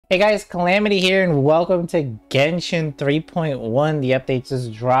Hey guys, Calamity here, and welcome to Genshin 3.1. The update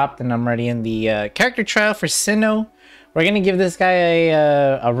just dropped, and I'm already in the character trial for Cyno. We're gonna give this guy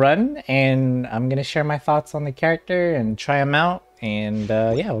a run, and I'm gonna share my thoughts on the character and try him out, and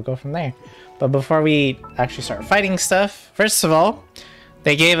yeah, we'll go from there. But before we actually start fighting stuff, first of all,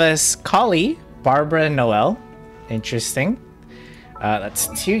 they gave us Kali, Barbara, and Noelle. Interesting. That's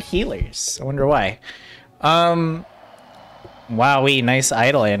 2 healers. I wonder why. Wowee, nice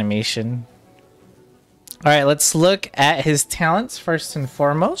idle animation. Alright, let's look at his talents first and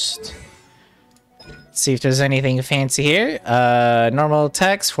foremost. Let's see if there's anything fancy here. Normal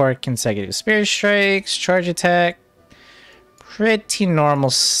attacks, 4 consecutive spirit strikes, charge attack. Pretty normal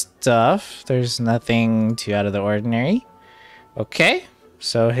stuff. There's nothing too out of the ordinary. Okay,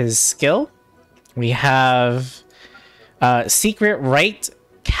 so his skill. We have Secret Rite,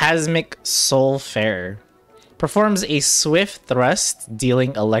 Chasmic Soulfarer. Performs a swift thrust,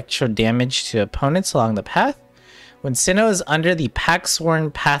 dealing electro damage to opponents along the path. When Cyno is under the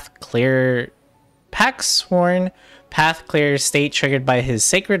Packsworn Path Clear state triggered by his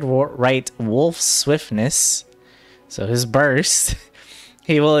Sacred Rite Wolf Swiftness, so his burst,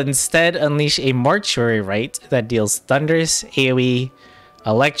 he will instead unleash a Mortuary Rite that deals thunderous AoE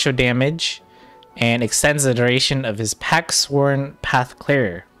electro damage and extends the duration of his Packsworn Path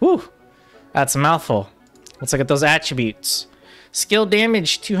Clearer. Whew, that's a mouthful. Let's look at those attributes. Skill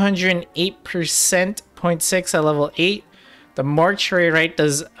damage 208%, 0.6 at level 8. The Mortuary Rite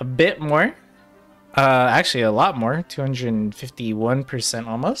does a bit more. Actually a lot more, 251%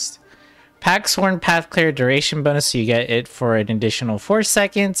 almost. Packsworn Path Clear duration bonus, so you get it for an additional 4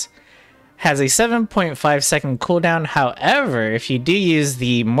 seconds. Has a 7.5 second cooldown. However, if you do use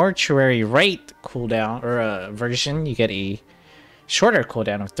the Mortuary Rite cooldown or version, you get a shorter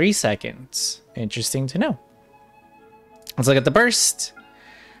cooldown of 3 seconds. Interesting to know. Let's look at the burst.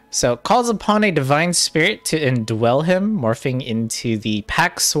 So, calls upon a divine spirit to indwell him, morphing into the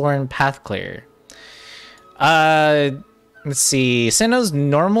Packsworn Path Clear. Let's see. Cyno's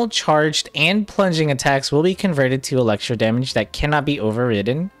normal, charged, and plunging attacks will be converted to electro damage that cannot be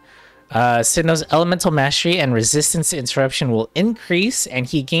overridden. Cyno's elemental mastery and resistance to interruption will increase, and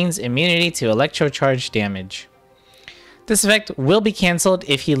he gains immunity to electro charge damage. This effect will be cancelled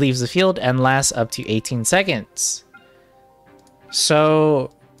if he leaves the field and lasts up to 18 seconds.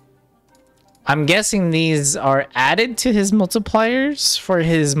 So, I'm guessing these are added to his multipliers for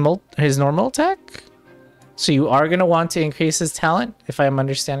his normal attack? So you are going to want to increase his talent, if I'm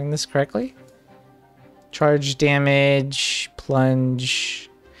understanding this correctly. Charge damage, plunge.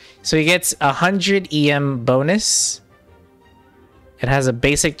 So he gets 100 EM bonus. It has a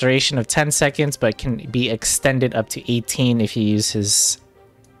basic duration of 10 seconds, but can be extended up to 18 if you use his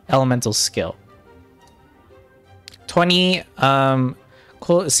elemental skill. 20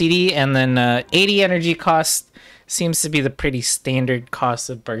 CD and then 80 energy cost seems to be the pretty standard cost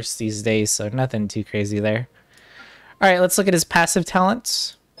of burst these days, so nothing too crazy there. Alright, let's look at his passive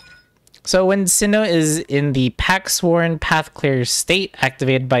talents. So when Cyno is in the Packsworn Path Clear state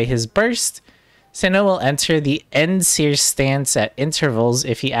activated by his burst, Cyno will enter the End Seer stance at intervals.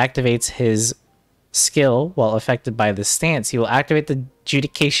 If he activates his skill while affected by the stance, he will activate the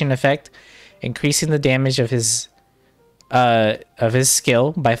Judication effect, increasing the damage of his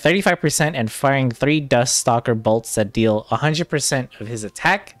skill by 35% and firing 3 duststalker bolts that deal 100% of his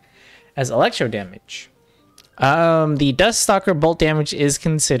attack as electro damage. The duststalker bolt damage is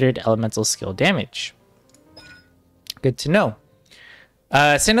considered elemental skill damage. Good to know.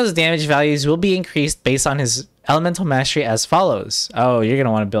 Cyno's damage values will be increased based on his elemental mastery as follows. Oh, you're going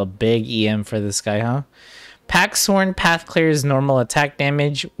to want to build big EM for this guy, huh? Packsworn Path Clear's normal attack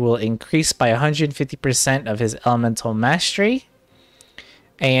damage will increase by 150% of his elemental mastery.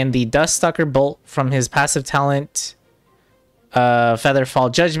 And the Duststalker Bolt from his passive talent,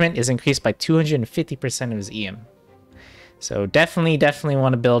 Featherfall Judgment, is increased by 250% of his EM. So definitely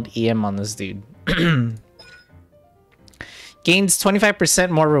want to build EM on this dude. Gains 25%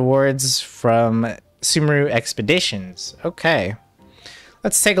 more rewards from Sumeru Expeditions. Okay.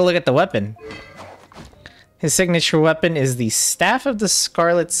 Let's take a look at the weapon. His signature weapon is the Staff of the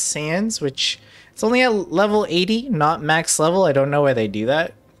Scarlet Sands, which it's only at level 80, not max level. I don't know why they do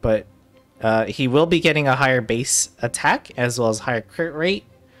that, but he will be getting a higher base attack as well as higher crit rate.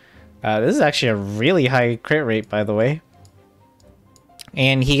 This is actually a really high crit rate, by the way.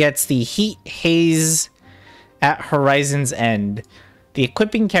 And he gets the Heat Haze at Horizon's End. The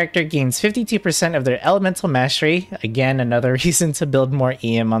equipping character gains 52% of their elemental mastery. Again, another reason to build more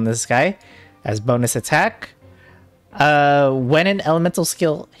EM on this guy. As bonus attack. When an elemental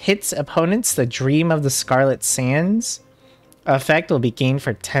skill hits opponents, the Dream of the Scarlet Sands effect will be gained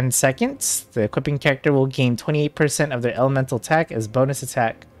for 10 seconds. The equipping character will gain 28% of their elemental attack as bonus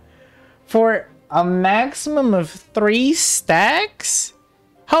attack for a maximum of 3 stacks?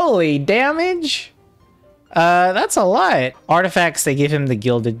 Holy damage! That's a lot. Artifacts, they give him the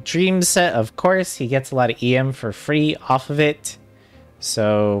Gilded Dream set, of course. He gets a lot of EM for free off of it.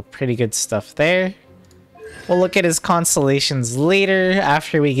 So, pretty good stuff there. We'll look at his constellations later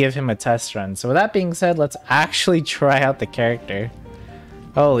after we give him a test run. So with that being said, let's actually try out the character.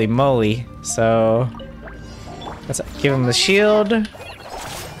 Holy moly. So, let's give him the shield.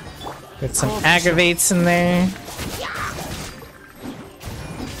 Get some aggravates in there.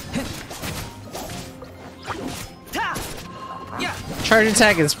 Charge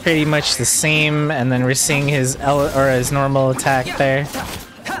attack is pretty much the same, and then we're seeing his his normal attack there.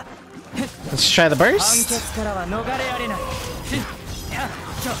 Let's try the burst.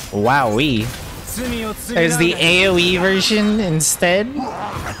 Wowee. There's the AoE version instead.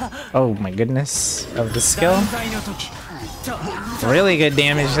 Oh my goodness, of the skill. Really good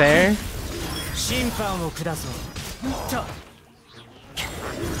damage there.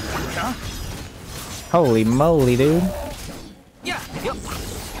 Holy moly, dude.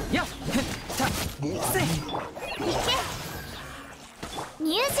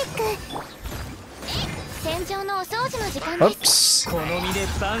 Oops.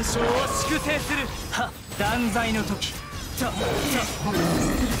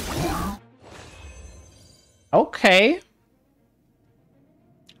 Okay.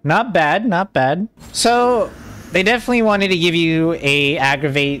 Not bad, not bad. So, they definitely wanted to give you a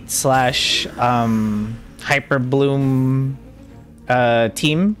aggravate slash hyper bloom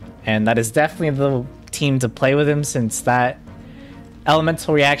team, and that is definitely the team to play with him, since that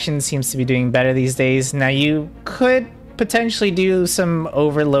elemental reaction seems to be doing better these days. Now you could potentially do some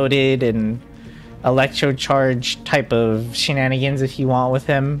overloaded and electro charge type of shenanigans if you want with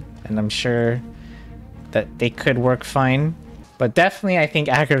him, and I'm sure that they could work fine. But definitely I think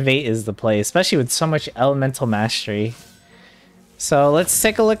aggravate is the play, especially with so much elemental mastery. So let's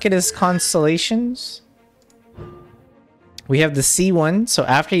take a look at his constellations. We have the C1, so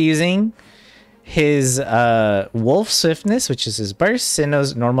after using his Wolf Swiftness, which is his burst,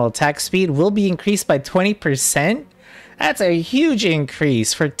 Cyno's normal attack speed will be increased by 20%. That's a huge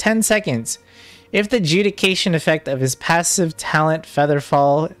increase for 10 seconds. If the Judication effect of his passive talent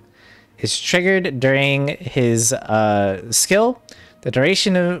Featherfall is triggered during his skill, the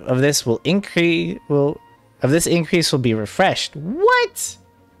duration of this increase will be refreshed. What?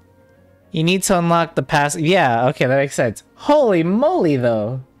 You need to unlock the passive. Yeah, okay, that makes sense. Holy moly,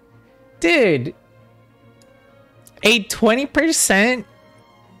 though. Dude, a 20%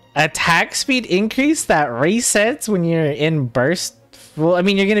 attack speed increase that resets when you're in burst. Well, I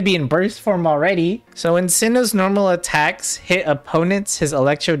mean, you're going to be in burst form already. So when Cyno's normal attacks hit opponents, his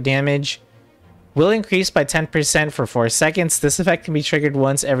electro damage will increase by 10% for 4 seconds. This effect can be triggered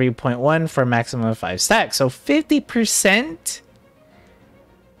once every 0.1 for a maximum of 5 stacks. So 50%?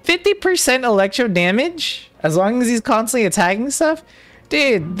 50% electro damage? As long as he's constantly attacking stuff?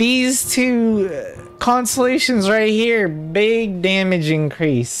 Dude, these two constellations right here, big damage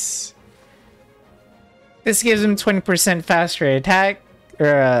increase. This gives him 20% faster attack,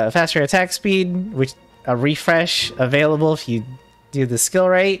 or faster attack speed, which a refresh available if you do the skill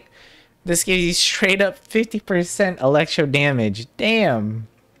right. This gives you straight up 50% electro damage. Damn.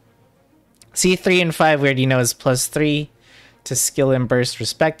 C3 and 5 we already know is +3 to skill and burst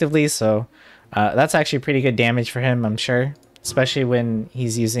respectively, so that's actually pretty good damage for him, I'm sure. Especially when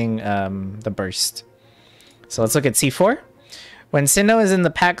he's using the burst. So let's look at C4. When Cyno is in the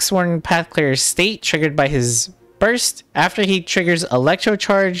Pack-Sworn Path Clear state, triggered by his burst, after he triggers Electro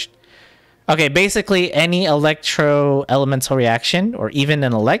Charge... Okay, basically any Electro Elemental reaction, or even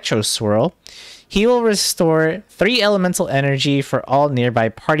an Electro Swirl, he will restore 3 elemental energy for all nearby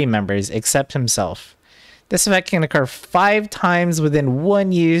party members except himself. This effect can occur 5 times within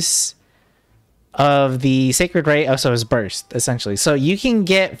 1 use of the Sacred Ray, also his burst, essentially. So you can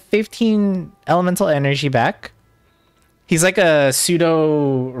get 15 elemental energy back. He's like a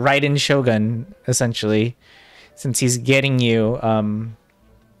pseudo Raiden Shogun, essentially, since he's getting you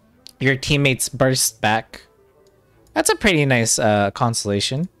your teammates' burst back. That's a pretty nice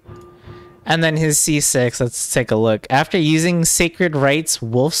constellation. And then his C6, let's take a look. After using Sacred Right's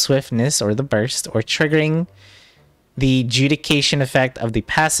Wolf Swiftness, or the burst, or triggering the Judication effect of the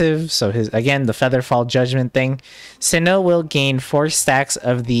passive, so his, again, the Featherfall Judgment thing, Cyno will gain 4 stacks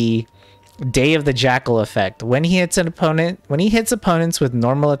of the Day of the Jackal effect. When he hits opponents with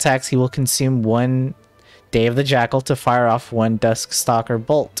normal attacks, he will consume 1 Day of the Jackal to fire off 1 Duststalker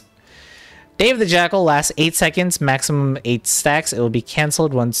bolt. Day of the Jackal lasts 8 seconds, maximum 8 stacks. It will be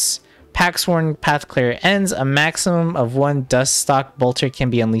cancelled once Paxworn Path Clear ends. A maximum of 1 Duststalk Bolter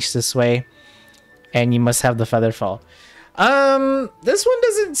can be unleashed this way. And you must have the Featherfall. This one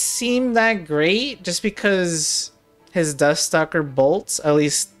doesn't seem that great, just because his Duststalker bolts, at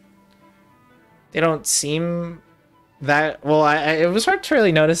least, they don't seem that well. It was hard to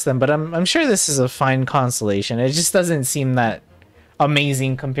really notice them, but I'm sure this is a fine constellation. It just doesn't seem that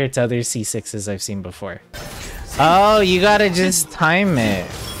amazing compared to other C6s I've seen before. Oh, you gotta just time it.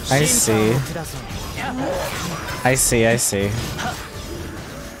 I see. I see. I see.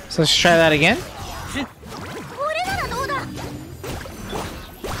 So let's try that again.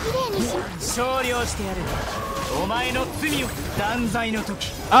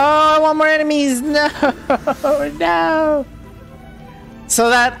 Oh, I want more enemies! No! No!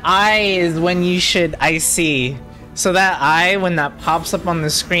 So that eye is when you should... I see. So that eye, when that pops up on the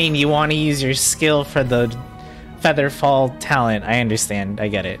screen, you want to use your skill for the Featherfall talent. I understand. I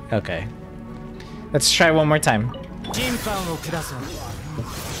get it. Okay. Let's try one more time.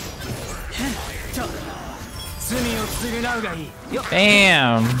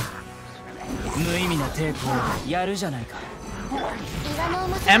 Damn!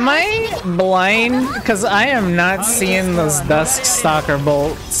 Am I blind? Because I am not seeing those Duststalker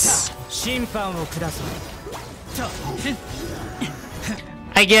bolts.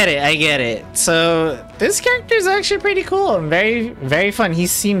 I get it, I get it. So this character is actually pretty cool and very fun. He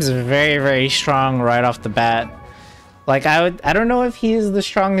seems very strong right off the bat. Like I don't know if he is the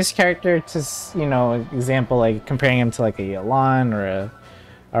strongest character to, you know, example, like comparing him to like a Yelan or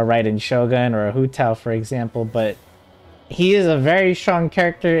a Raiden Shogun or a Hu Tao, for example, but he is a very strong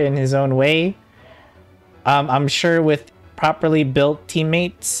character in his own way. I'm sure with properly built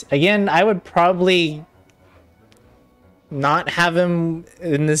teammates. Again, I would probably not have him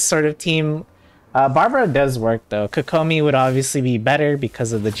in this sort of team. Barbara does work though. Kokomi would obviously be better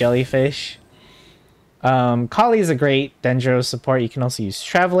because of the jellyfish. Kali is a great Dendro support. You can also use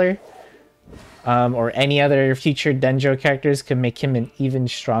Traveler. Or any other future Dendro characters could make him an even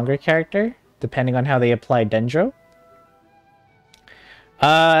stronger character, depending on how they apply Dendro.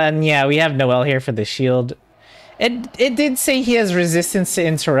 And yeah, we have Noel here for the shield. It did say he has resistance to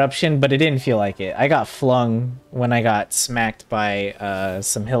interruption, but it didn't feel like it. I got flung when I got smacked by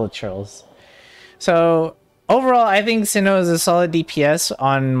some Hilichurls. So overall, I think Cyno is a solid DPS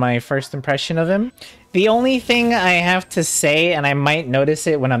on my first impression of him. The only thing I have to say, and I might notice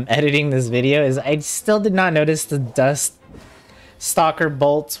it when I'm editing this video, is I still did not notice the Duststalker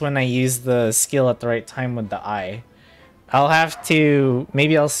bolts when I use the skill at the right time with the eye. I'll have to...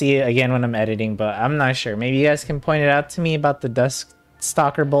 maybe I'll see it again when I'm editing, but I'm not sure. Maybe you guys can point it out to me about the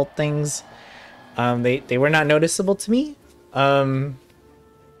Duststalker bolt things. They were not noticeable to me. But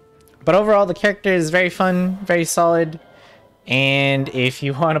overall, the character is very fun, very solid. And if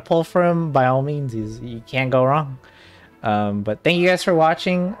you want to pull for him, by all means, you can't go wrong. But thank you guys for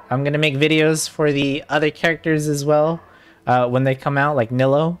watching. I'm going to make videos for the other characters as well when they come out, like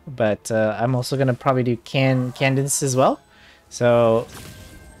Nilo. But I'm also going to probably do Candace as well. So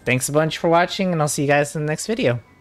thanks a bunch for watching, and I'll see you guys in the next video.